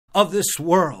of this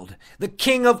world, the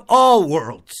King of all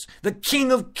worlds, the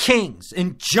King of kings.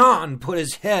 And John put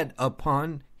his head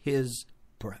upon his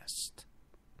breast.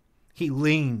 He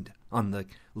leaned on the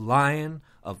Lion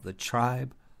of the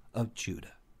tribe of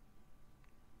Judah.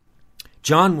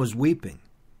 John was weeping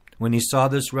when he saw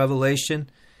this revelation,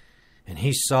 and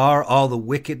he saw all the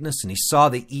wickedness, and he saw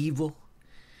the evil,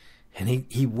 and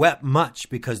he wept much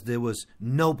because there was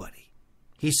nobody.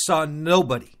 He saw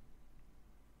nobody.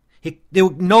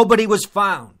 Nobody was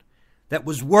found that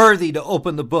was worthy to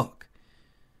open the book.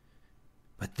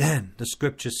 But then the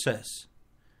scripture says,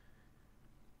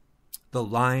 the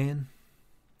Lion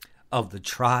of the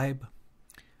tribe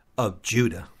of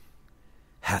Judah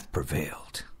hath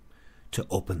prevailed to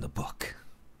open the book.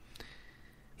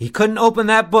 He couldn't open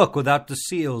that book without the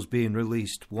seals being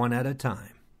released one at a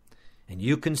time. And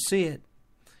you can see it.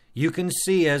 You can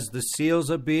see as the seals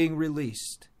are being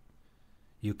released.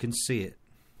 You can see it.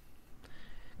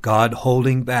 God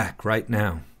holding back right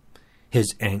now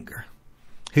his anger.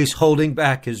 He's holding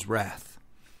back his wrath.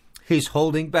 He's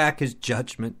holding back his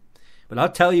judgment. But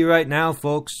I'll tell you right now,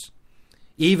 folks,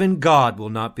 even God will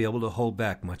not be able to hold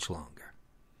back much longer.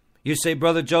 You say,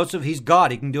 Brother Joseph, he's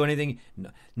God. He can do anything.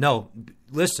 No,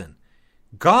 listen.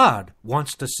 God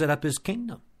wants to set up his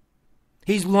kingdom.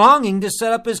 He's longing to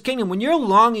set up his kingdom. When you're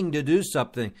longing to do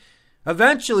something,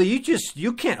 eventually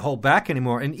you can't hold back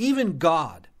anymore. And even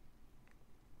God,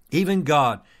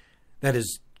 that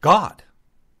is God,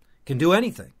 can do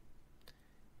anything.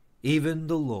 Even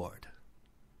the Lord.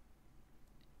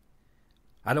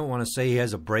 I don't want to say he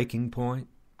has a breaking point,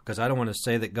 because I don't want to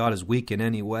say that God is weak in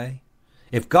any way.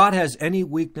 If God has any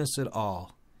weakness at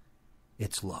all,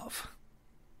 it's love.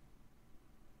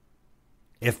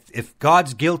 If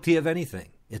God's guilty of anything,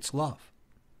 it's love.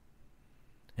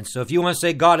 And so if you want to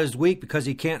say God is weak because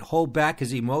he can't hold back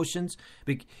his emotions,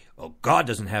 God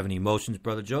doesn't have any emotions,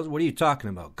 Brother Joseph. What are you talking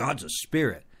about? God's a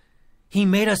spirit. He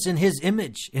made us in his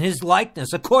image, in his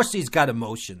likeness. Of course he's got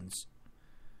emotions.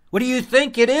 What do you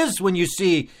think it is when you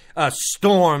see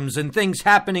storms and things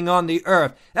happening on the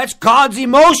earth? That's God's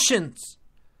emotions.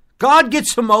 God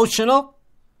gets emotional.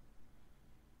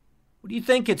 What do you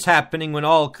think it's happening when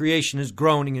all creation is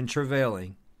groaning and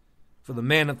travailing for the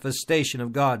manifestation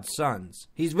of God's sons?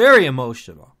 He's very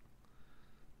emotional.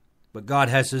 But God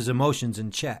has his emotions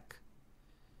in check.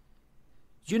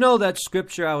 Did you know that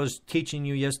scripture I was teaching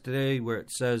you yesterday where it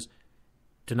says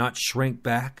to not shrink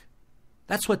back?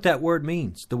 That's what that word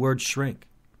means, the word shrink.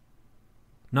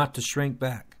 Not to shrink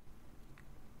back.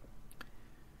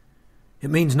 It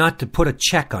means not to put a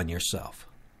check on yourself.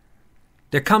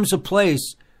 There comes a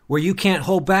place where you can't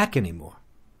hold back anymore.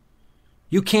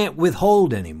 You can't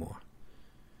withhold anymore.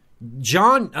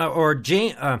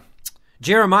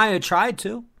 Jeremiah tried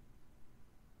to.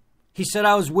 He said,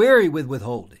 I was weary with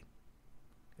withholding.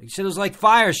 He said, it was like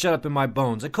fire shut up in my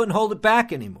bones. I couldn't hold it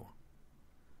back anymore.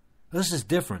 This is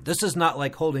different. This is not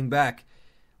like holding back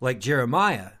like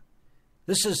Jeremiah.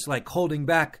 This is like holding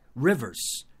back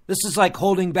rivers. This is like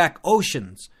holding back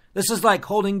oceans. This is like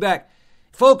holding back.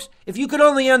 Folks, if you could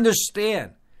only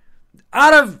understand,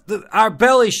 out of our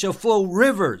belly shall flow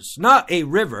rivers, not a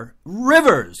river,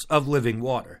 rivers of living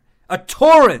water. A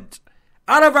torrent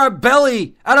out of our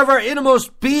belly, out of our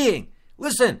innermost being.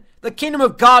 Listen, the kingdom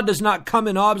of God does not come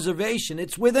in observation.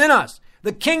 It's within us.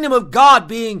 The kingdom of God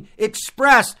being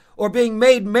expressed or being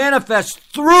made manifest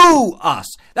through us.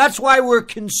 That's why we're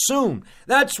consumed.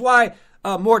 That's why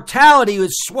mortality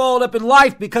is swallowed up in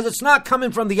life, because it's not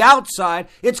coming from the outside.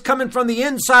 It's coming from the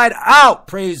inside out,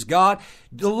 praise God.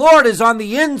 The Lord is on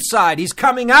the inside. He's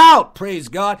coming out, praise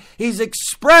God. He's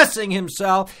expressing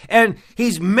himself, and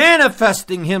he's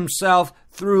manifesting himself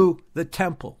through the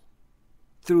temple,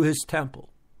 through his temple.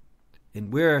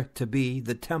 And we're to be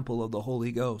the temple of the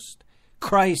Holy Ghost.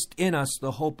 Christ in us,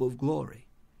 the hope of glory.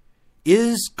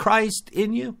 Is Christ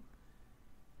in you?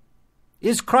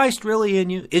 Is Christ really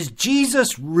in you? Is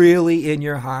Jesus really in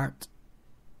your heart?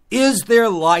 Is there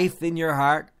life in your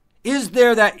heart? Is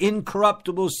there that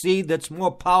incorruptible seed that's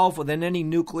more powerful than any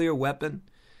nuclear weapon?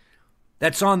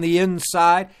 That's on the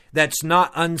inside, that's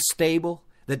not unstable,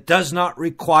 that does not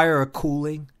require a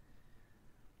cooling?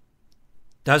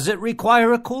 Does it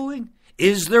require a cooling?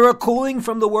 Is there a cooling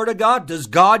from the Word of God? Does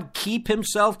God keep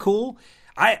himself cool?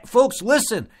 Folks,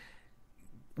 listen.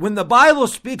 When the Bible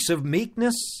speaks of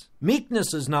meekness,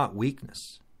 meekness is not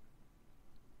weakness.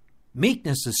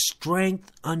 Meekness is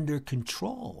strength under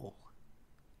control.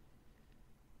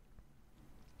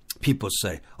 People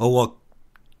say, oh, well,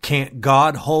 can't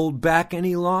God hold back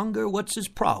any longer? What's his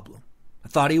problem? I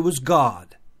thought he was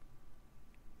God.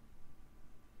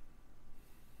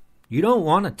 You don't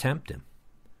want to tempt him.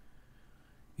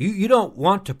 You don't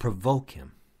want to provoke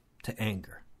him to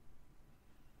anger.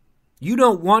 You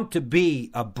don't want to be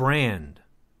a brand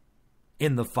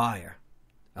in the fire,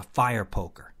 a fire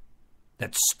poker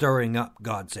that's stirring up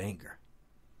God's anger.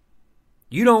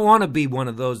 You don't want to be one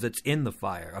of those that's in the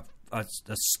fire, a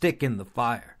stick in the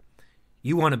fire.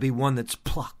 You want to be one that's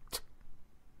plucked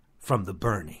from the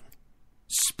burning,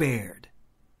 spared.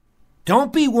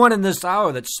 Don't be one in this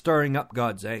hour that's stirring up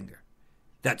God's anger,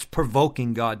 that's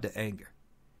provoking God to anger.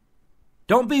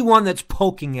 Don't be one that's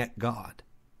poking at God.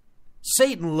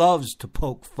 Satan loves to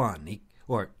poke fun,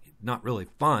 or not really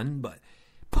fun, but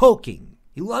poking.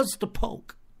 He loves to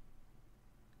poke.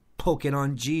 Poking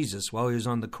on Jesus while he was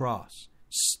on the cross,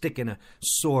 sticking a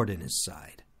sword in his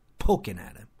side, poking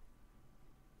at him.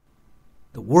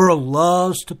 The world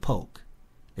loves to poke.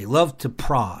 They love to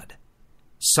prod.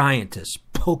 Scientists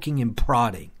poking and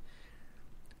prodding.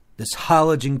 This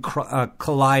halogen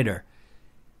collider,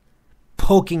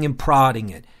 poking and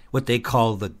prodding at what they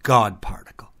call the God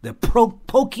particle. They're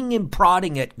poking and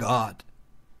prodding at God.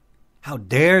 How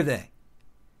dare they?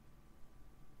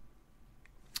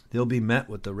 They'll be met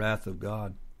with the wrath of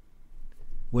God.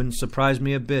 Wouldn't surprise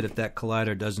me a bit if that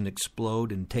collider doesn't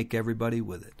explode and take everybody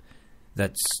with it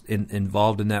that's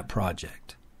involved in that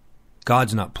project.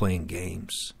 God's not playing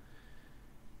games.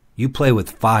 You play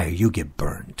with fire, you get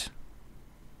burned.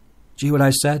 See what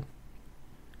I said?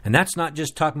 And that's not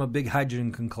just talking about big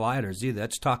hydrogen colliders either.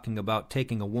 That's talking about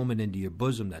taking a woman into your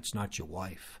bosom that's not your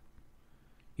wife.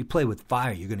 You play with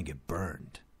fire, you're going to get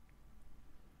burned.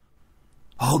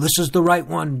 Oh, this is the right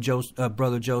one,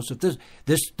 Brother Joseph.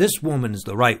 This woman is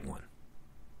the right one.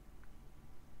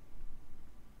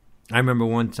 I remember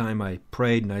one time I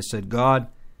prayed and I said, God,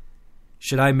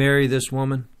 should I marry this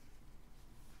woman?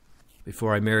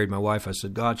 Before I married my wife, I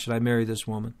said, God, should I marry this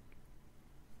woman?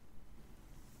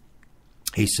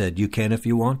 He said, you can if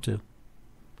you want to.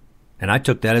 And I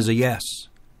took that as a yes.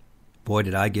 Boy,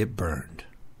 did I get burned.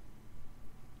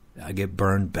 I get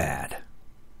burned bad.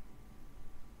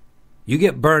 You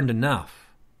get burned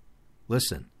enough.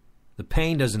 Listen, the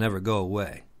pain doesn't ever go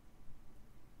away.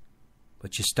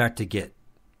 But you start to get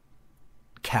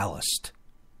calloused.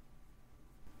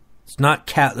 It's not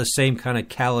the same kind of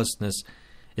callousness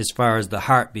as far as the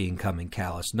heart becoming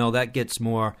callous. No, that gets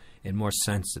more and more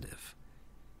sensitive.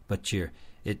 But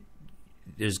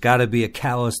there's got to be a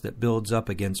callous that builds up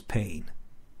against pain.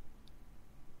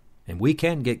 And we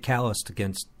can get calloused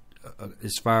against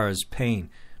as far as pain,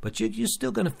 but you're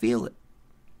still going to feel it.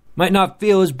 Might not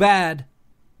feel as bad,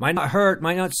 might not hurt,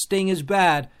 might not sting as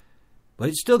bad, but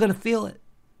you're still going to feel it.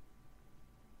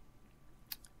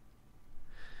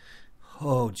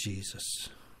 Oh, Jesus.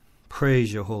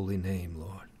 Praise your holy name,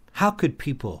 Lord. How could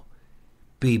people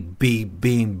be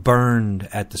being burned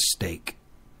at the stake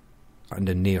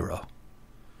under Nero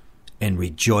and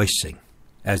rejoicing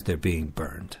as they're being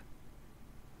burned?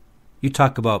 You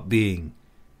talk about being,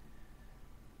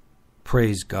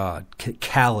 praise God,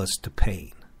 callous to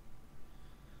pain.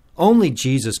 Only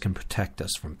Jesus can protect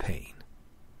us from pain.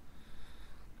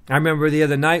 I remember the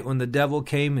other night when the devil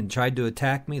came and tried to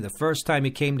attack me. The first time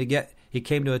he came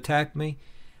to attack me,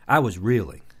 I was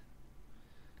reeling.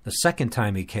 The second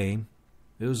time he came,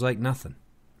 it was like nothing.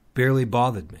 Barely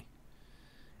bothered me.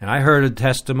 And I heard a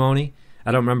testimony,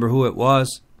 I don't remember who it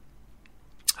was,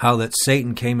 how that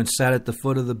Satan came and sat at the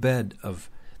foot of the bed of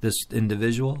this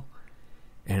individual,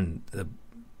 and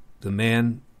the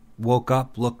man woke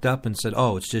up, looked up, and said,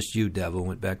 oh, it's just you, devil, and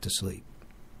went back to sleep.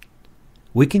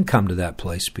 We can come to that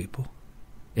place, people,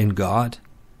 in God.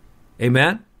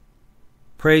 Amen?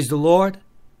 Praise the Lord.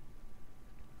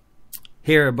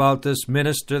 Hear about this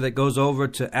minister that goes over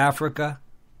to Africa,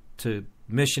 to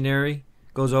missionary,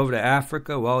 goes over to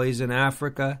Africa. While he's in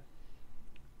Africa,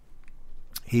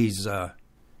 he's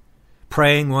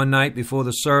praying one night before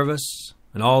the service,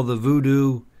 and all the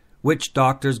voodoo witch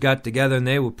doctors got together and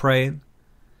they were praying.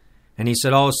 And he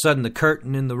said all of a sudden the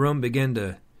curtain in the room began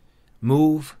to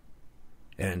move,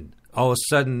 and all of a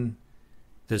sudden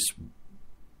this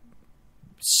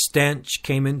stench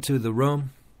came into the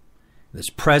room. This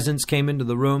presence came into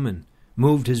the room and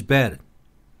moved his bed.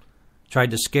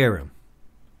 Tried to scare him.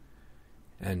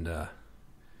 And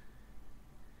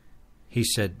he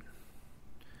said,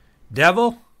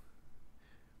 devil,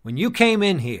 when you came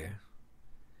in here,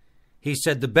 he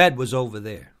said the bed was over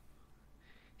there.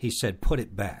 He said, put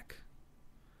it back.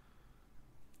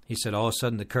 He said all of a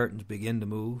sudden the curtains began to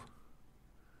move.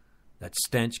 That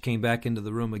stench came back into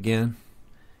the room again,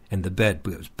 and the bed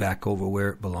was back over where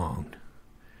it belonged.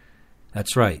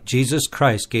 That's right. Jesus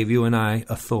Christ gave you and I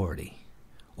authority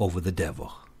over the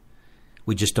devil.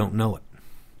 We just don't know it.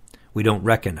 We don't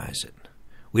recognize it.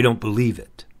 We don't believe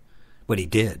it. But he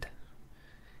did.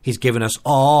 He's given us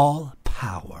all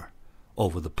power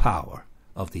over the power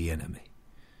of the enemy.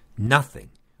 Nothing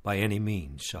by any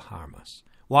means shall harm us.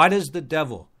 Why is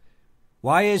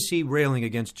he railing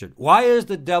against church? Why is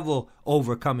the devil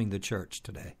overcoming the church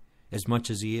today as much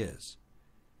as he is?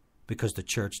 Because the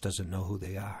church doesn't know who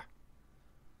they are.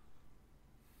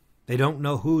 They don't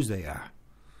know whose they are.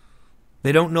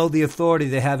 They don't know the authority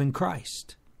they have in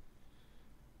Christ.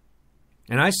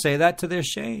 And I say that to their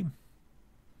shame.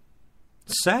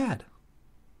 It's sad.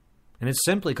 And it's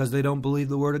simply because they don't believe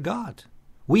the Word of God.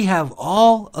 We have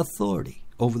all authority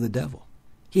over the devil.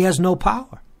 He has no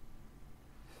power.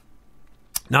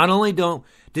 Not only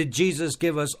did Jesus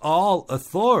give us all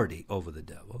authority over the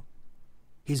devil,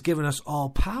 he's given us all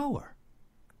power.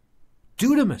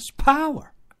 Dunamis,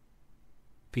 power.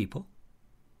 People.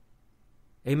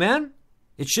 Amen?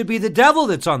 It should be the devil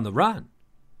that's on the run.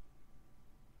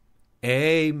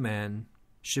 Amen.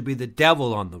 Should be the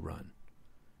devil on the run.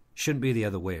 Shouldn't be the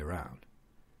other way around.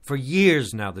 For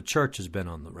years now, the church has been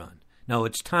on the run. No,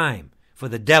 it's time for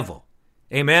the devil,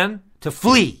 amen, to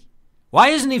flee. Why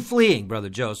isn't he fleeing, Brother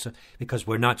Joseph? Because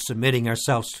we're not submitting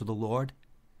ourselves to the Lord.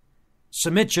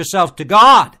 Submit yourself to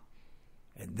God,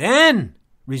 and then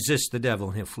resist the devil,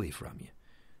 and he'll flee from you.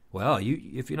 Well,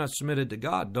 if you're not submitted to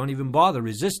God, don't even bother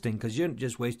resisting, because you're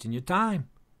just wasting your time.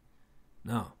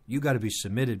 No, you got to be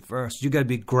submitted first. You got to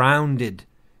be grounded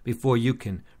before you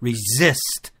can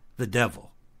resist the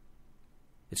devil.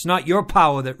 It's not your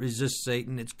power that resists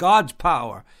Satan. It's God's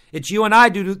power. It's you and I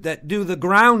that do the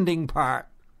grounding part.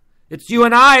 It's you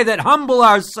and I that humble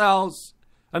ourselves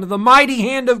under the mighty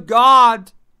hand of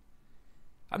God.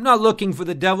 I'm not looking for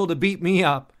the devil to beat me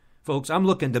up, folks. I'm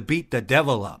looking to beat the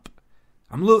devil up.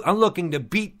 I'm looking to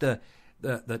beat the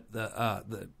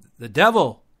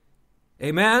devil.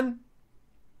 Amen?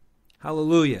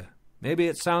 Hallelujah. Maybe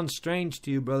it sounds strange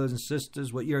to you, brothers and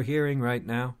sisters, what you're hearing right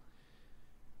now.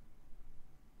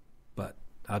 But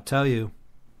I'll tell you,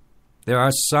 there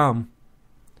are some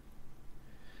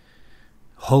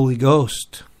Holy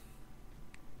Ghost.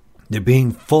 They're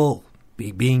being filled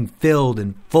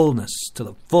in fullness, to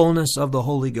the fullness of the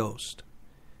Holy Ghost,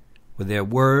 with their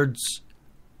words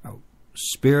are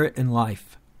spirit and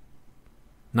life,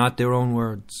 not their own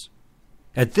words.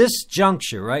 At this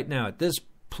juncture, right now, at this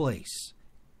place,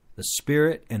 the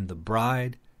Spirit and the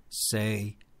bride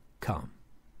say, come.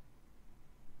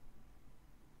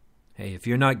 Hey, if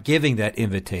you're not giving that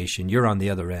invitation, you're on the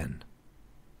other end,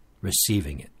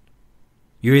 receiving it.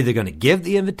 You're either going to give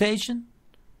the invitation,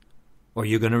 or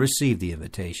you're going to receive the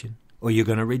invitation, or you're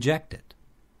going to reject it.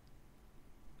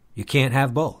 You can't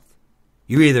have both.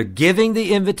 You're either giving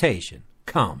the invitation,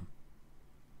 come,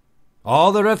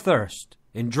 all that are thirst,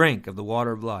 and drink of the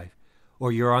water of life,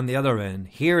 or you're on the other end,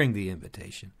 hearing the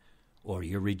invitation, or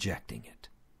you're rejecting it.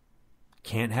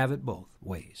 Can't have it both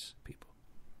ways, people.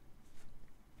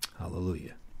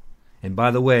 Hallelujah. And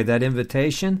by the way, that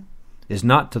invitation is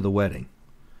not to the wedding.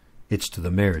 It's to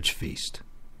the marriage feast.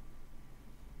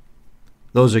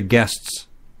 Those are guests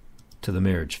to the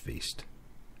marriage feast.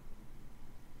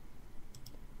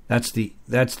 That's the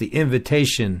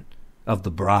invitation of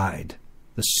the bride.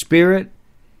 The Spirit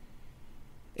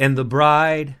and the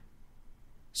bride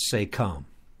say, come.